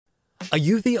Are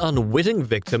you the unwitting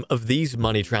victim of these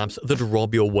money traps that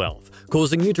rob your wealth,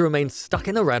 causing you to remain stuck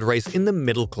in a rat race in the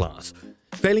middle class?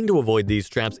 Failing to avoid these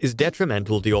traps is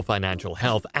detrimental to your financial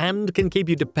health and can keep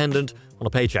you dependent on a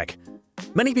paycheck.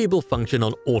 Many people function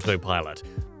on autopilot,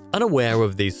 unaware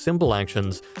of these simple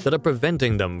actions that are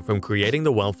preventing them from creating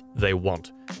the wealth they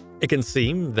want. It can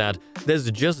seem that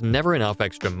there's just never enough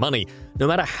extra money, no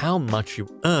matter how much you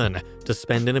earn, to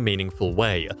spend in a meaningful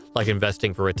way, like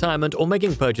investing for retirement or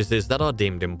making purchases that are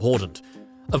deemed important.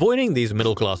 Avoiding these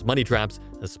middle-class money traps,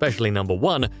 especially number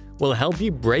 1, will help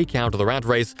you break out of the rat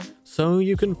race so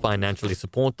you can financially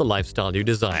support the lifestyle you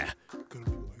desire.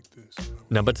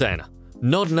 Number 10.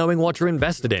 Not knowing what you're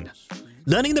invested in.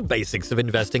 Learning the basics of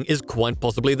investing is quite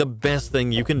possibly the best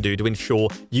thing you can do to ensure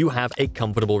you have a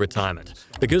comfortable retirement,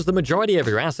 because the majority of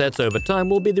your assets over time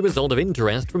will be the result of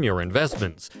interest from your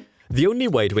investments. The only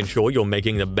way to ensure you're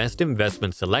making the best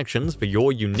investment selections for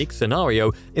your unique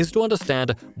scenario is to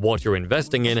understand what you're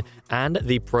investing in and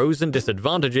the pros and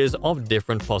disadvantages of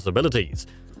different possibilities.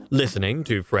 Listening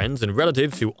to friends and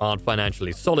relatives who aren't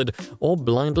financially solid or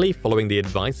blindly following the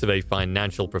advice of a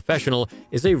financial professional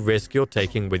is a risk you're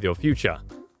taking with your future.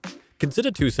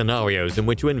 Consider 2 scenarios in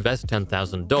which you invest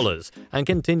 $10,000 and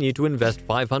continue to invest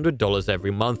 $500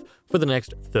 every month for the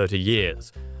next 30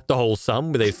 years. The whole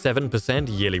sum with a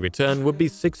 7% yearly return would be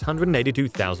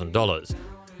 $682,000.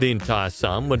 The entire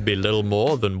sum would be little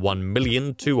more than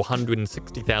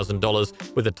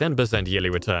 $1,260,000 with a 10% yearly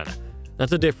return.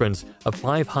 That's a difference of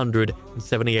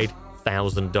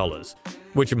 $578,000,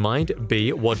 which might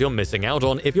be what you're missing out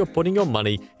on if you're putting your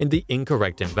money in the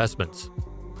incorrect investments.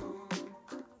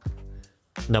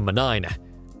 Number 9.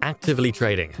 Actively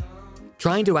trading.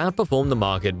 Trying to outperform the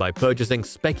market by purchasing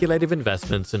speculative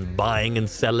investments and buying and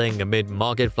selling amid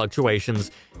market fluctuations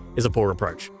is a poor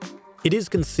approach. It is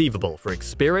conceivable for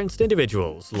experienced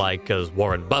individuals like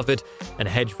Warren Buffett and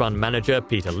hedge fund manager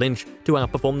Peter Lynch to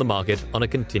outperform the market on a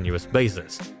continuous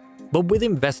basis. But with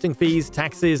investing fees,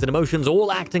 taxes, and emotions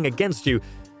all acting against you,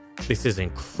 this is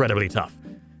incredibly tough.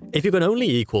 If you can only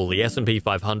equal the S&P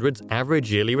 500's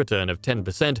average yearly return of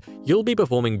 10%, you'll be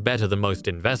performing better than most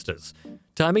investors.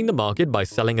 Timing the market by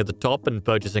selling at the top and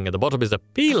purchasing at the bottom is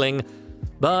appealing,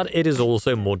 but it is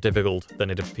also more difficult than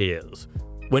it appears.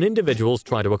 When individuals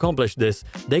try to accomplish this,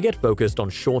 they get focused on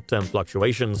short-term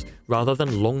fluctuations rather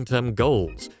than long-term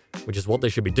goals, which is what they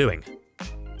should be doing.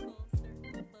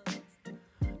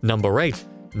 Number 8.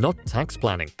 Not tax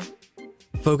planning.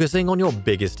 Focusing on your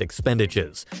biggest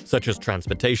expenditures, such as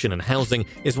transportation and housing,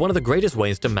 is one of the greatest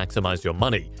ways to maximize your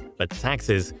money, but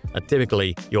taxes are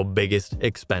typically your biggest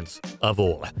expense of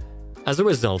all. As a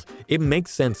result, it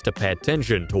makes sense to pay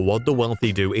attention to what the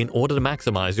wealthy do in order to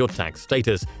maximize your tax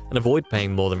status and avoid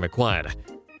paying more than required.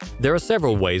 There are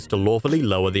several ways to lawfully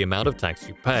lower the amount of tax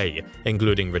you pay,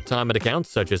 including retirement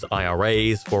accounts such as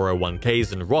IRAs,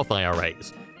 401ks, and Roth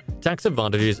IRAs. Tax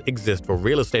advantages exist for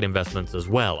real estate investments as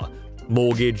well.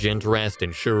 Mortgage, interest,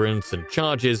 insurance, and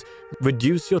charges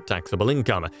reduce your taxable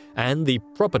income, and the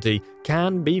property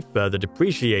can be further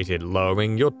depreciated,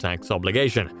 lowering your tax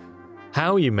obligation.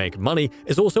 How you make money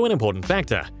is also an important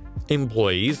factor.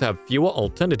 Employees have fewer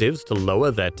alternatives to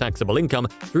lower their taxable income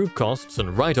through costs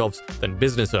and write-offs than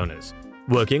business owners.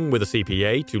 Working with a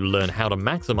CPA to learn how to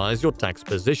maximize your tax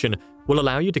position will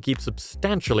allow you to keep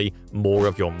substantially more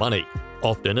of your money,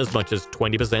 often as much as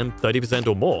 20%, 30%,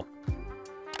 or more.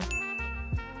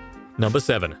 Number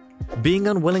 7. Being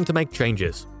unwilling to make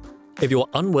changes. If you're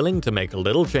unwilling to make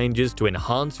little changes to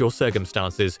enhance your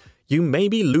circumstances, you may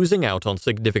be losing out on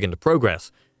significant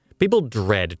progress. People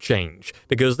dread change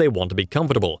because they want to be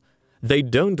comfortable. They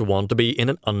don't want to be in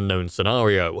an unknown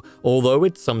scenario, although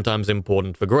it's sometimes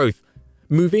important for growth.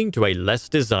 Moving to a less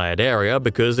desired area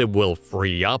because it will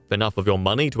free up enough of your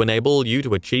money to enable you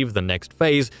to achieve the next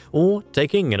phase, or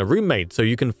taking in a roommate so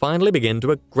you can finally begin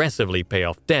to aggressively pay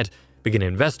off debt, begin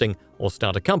investing, or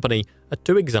start a company are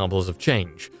 2 examples of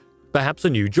change. Perhaps a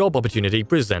new job opportunity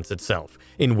presents itself,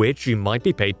 in which you might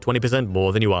be paid 20%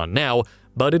 more than you are now,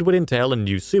 but it would entail a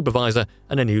new supervisor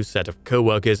and a new set of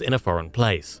co-workers in a foreign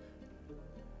place.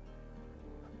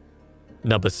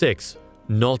 Number 6.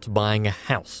 Not buying a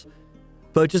house.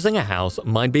 Purchasing a house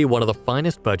might be one of the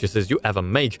finest purchases you ever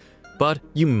make, but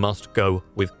you must go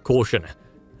with caution.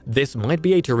 This might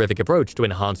be a terrific approach to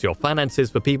enhance your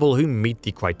finances for people who meet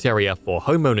the criteria for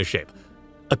homeownership.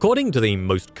 According to the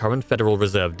most current Federal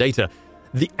Reserve data,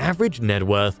 the average net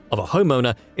worth of a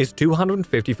homeowner is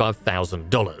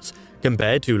 $255,000,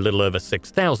 compared to little over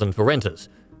 $6,000 for renters.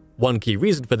 One key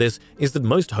reason for this is that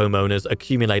most homeowners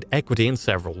accumulate equity in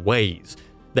several ways.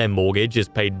 Their mortgage is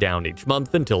paid down each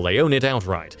month until they own it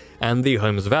outright, and the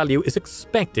home's value is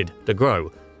expected to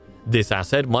grow. This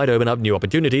asset might open up new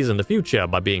opportunities in the future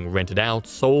by being rented out,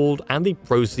 sold, and the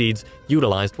proceeds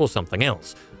utilized for something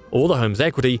else. Or the home's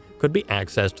equity could be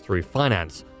accessed through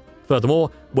finance.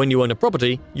 Furthermore, when you own a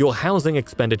property, your housing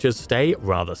expenditures stay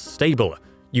rather stable.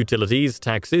 Utilities,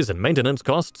 taxes, and maintenance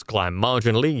costs climb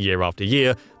marginally year after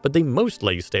year, but they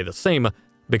mostly stay the same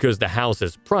because the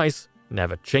house's price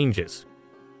never changes.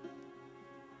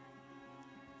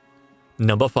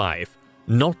 Number 5.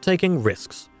 Not taking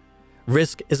risks.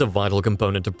 Risk is a vital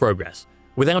component of progress.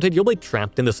 Without it, you'll be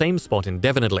trapped in the same spot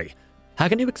indefinitely. How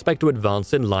can you expect to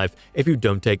advance in life if you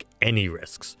don't take any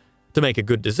risks? To make a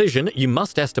good decision, you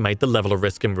must estimate the level of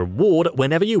risk and reward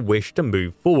whenever you wish to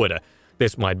move forward.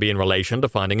 This might be in relation to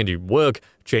finding a new work,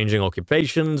 changing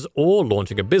occupations, or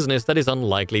launching a business that is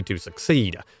unlikely to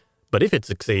succeed. But if it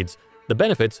succeeds, the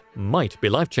benefits might be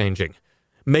life-changing.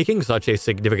 Making such a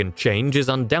significant change is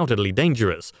undoubtedly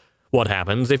dangerous. What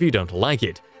happens if you don't like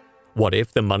it? What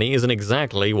if the money isn't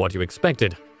exactly what you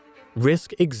expected?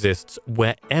 Risk exists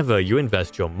wherever you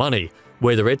invest your money,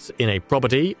 whether it's in a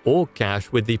property or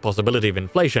cash with the possibility of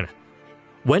inflation.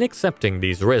 When accepting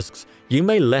these risks, you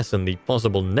may lessen the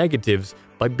possible negatives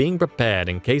by being prepared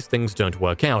in case things don't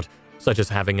work out, such as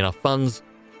having enough funds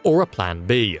or a plan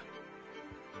B.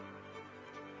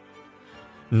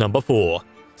 Number 4.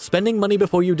 Spending money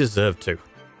before you deserve to.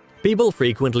 People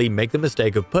frequently make the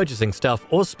mistake of purchasing stuff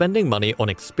or spending money on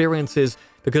experiences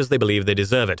because they believe they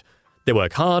deserve it. They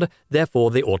work hard, therefore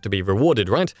they ought to be rewarded,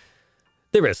 right?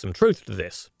 There is some truth to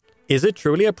this. Is it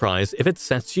truly a prize if it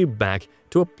sets you back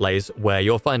to a place where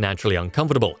you're financially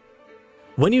uncomfortable?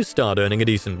 When you start earning a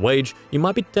decent wage, you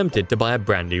might be tempted to buy a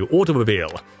brand new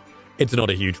automobile. It's not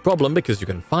a huge problem because you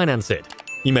can finance it.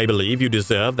 You may believe you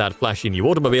deserve that flashy new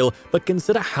automobile, but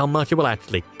consider how much it will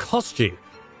actually cost you.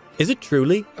 Is it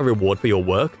truly a reward for your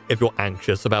work if you're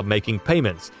anxious about making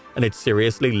payments and it's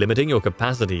seriously limiting your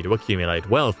capacity to accumulate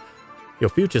wealth? Your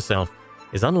future self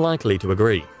is unlikely to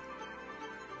agree.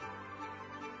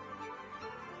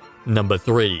 Number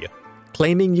 3.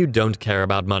 Claiming you don't care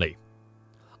about money.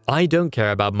 "I don't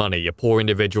care about money," a poor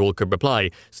individual could reply,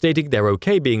 stating they're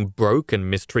okay being broke and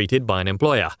mistreated by an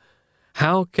employer.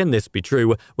 How can this be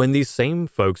true when these same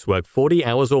folks work 40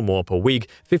 hours or more per week,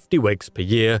 50 weeks per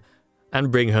year,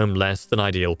 and bring home less than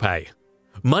ideal pay?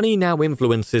 Money now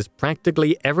influences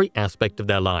practically every aspect of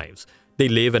their lives. They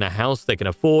live in a house they can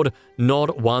afford,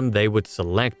 not one they would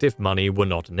select if money were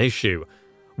not an issue.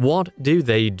 What do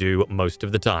they do most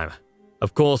of the time?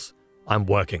 Of course, I'm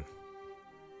working.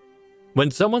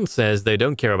 When someone says they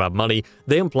don't care about money,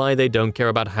 they imply they don't care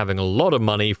about having a lot of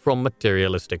money from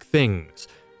materialistic things.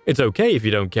 It's okay if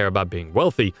you don't care about being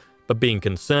wealthy, but being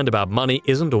concerned about money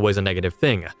isn't always a negative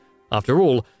thing. After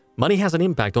all, money has an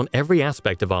impact on every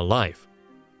aspect of our life.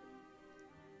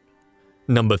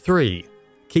 Number 3.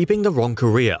 Keeping the wrong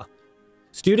career.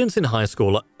 Students in high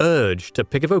school are urged to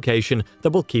pick a vocation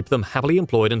that will keep them happily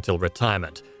employed until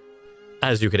retirement.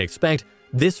 As you can expect,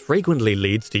 this frequently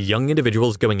leads to young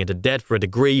individuals going into debt for a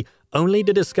degree only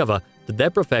to discover that their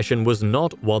profession was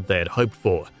not what they had hoped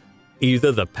for.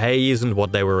 Either the pay isn't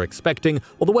what they were expecting,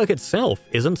 or the work itself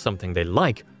isn't something they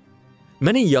like.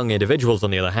 Many young individuals,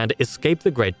 on the other hand, escape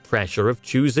the great pressure of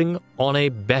choosing on a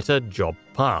better job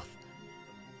path.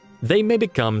 They may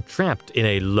become trapped in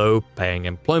a low-paying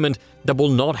employment that will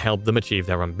not help them achieve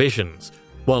their ambitions.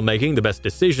 While making the best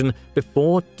decision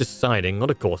before deciding on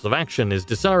a course of action is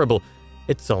desirable,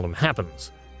 it seldom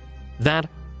happens. That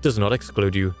does not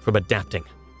exclude you from adapting.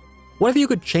 What if you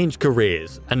could change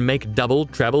careers and make double,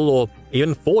 treble, or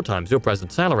even 4 times your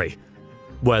present salary?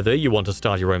 Whether you want to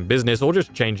start your own business or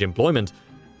just change employment,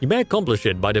 you may accomplish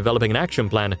it by developing an action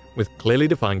plan with clearly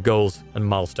defined goals and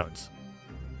milestones.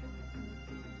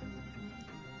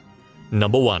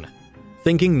 Number 1.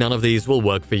 Thinking none of these will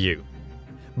work for you.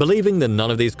 Believing that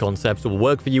none of these concepts will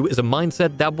work for you is a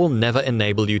mindset that will never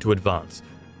enable you to advance.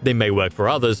 They may work for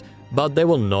others, but they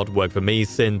will not work for me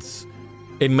since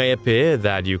it may appear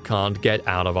that you can't get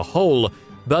out of a hole,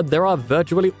 but there are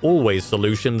virtually always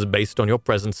solutions based on your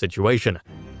present situation.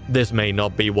 This may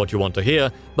not be what you want to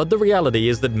hear, but the reality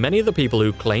is that many of the people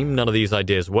who claim none of these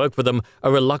ideas work for them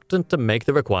are reluctant to make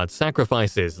the required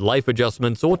sacrifices, life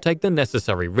adjustments, or take the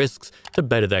necessary risks to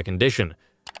better their condition.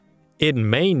 It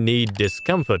may need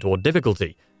discomfort or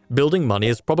difficulty. Building money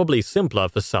is probably simpler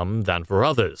for some than for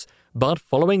others, but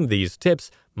following these tips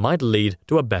might lead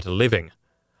to a better living.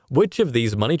 Which of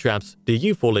these money traps do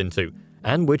you fall into,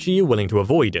 and which are you willing to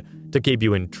avoid to keep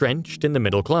you entrenched in the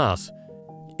middle class?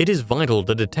 It is vital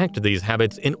to detect these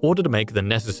habits in order to make the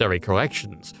necessary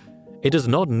corrections. It does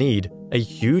not need a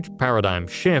huge paradigm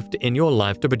shift in your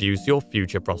life to produce your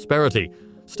future prosperity.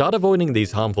 Start avoiding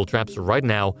these harmful traps right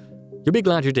now You'll be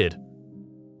glad you did.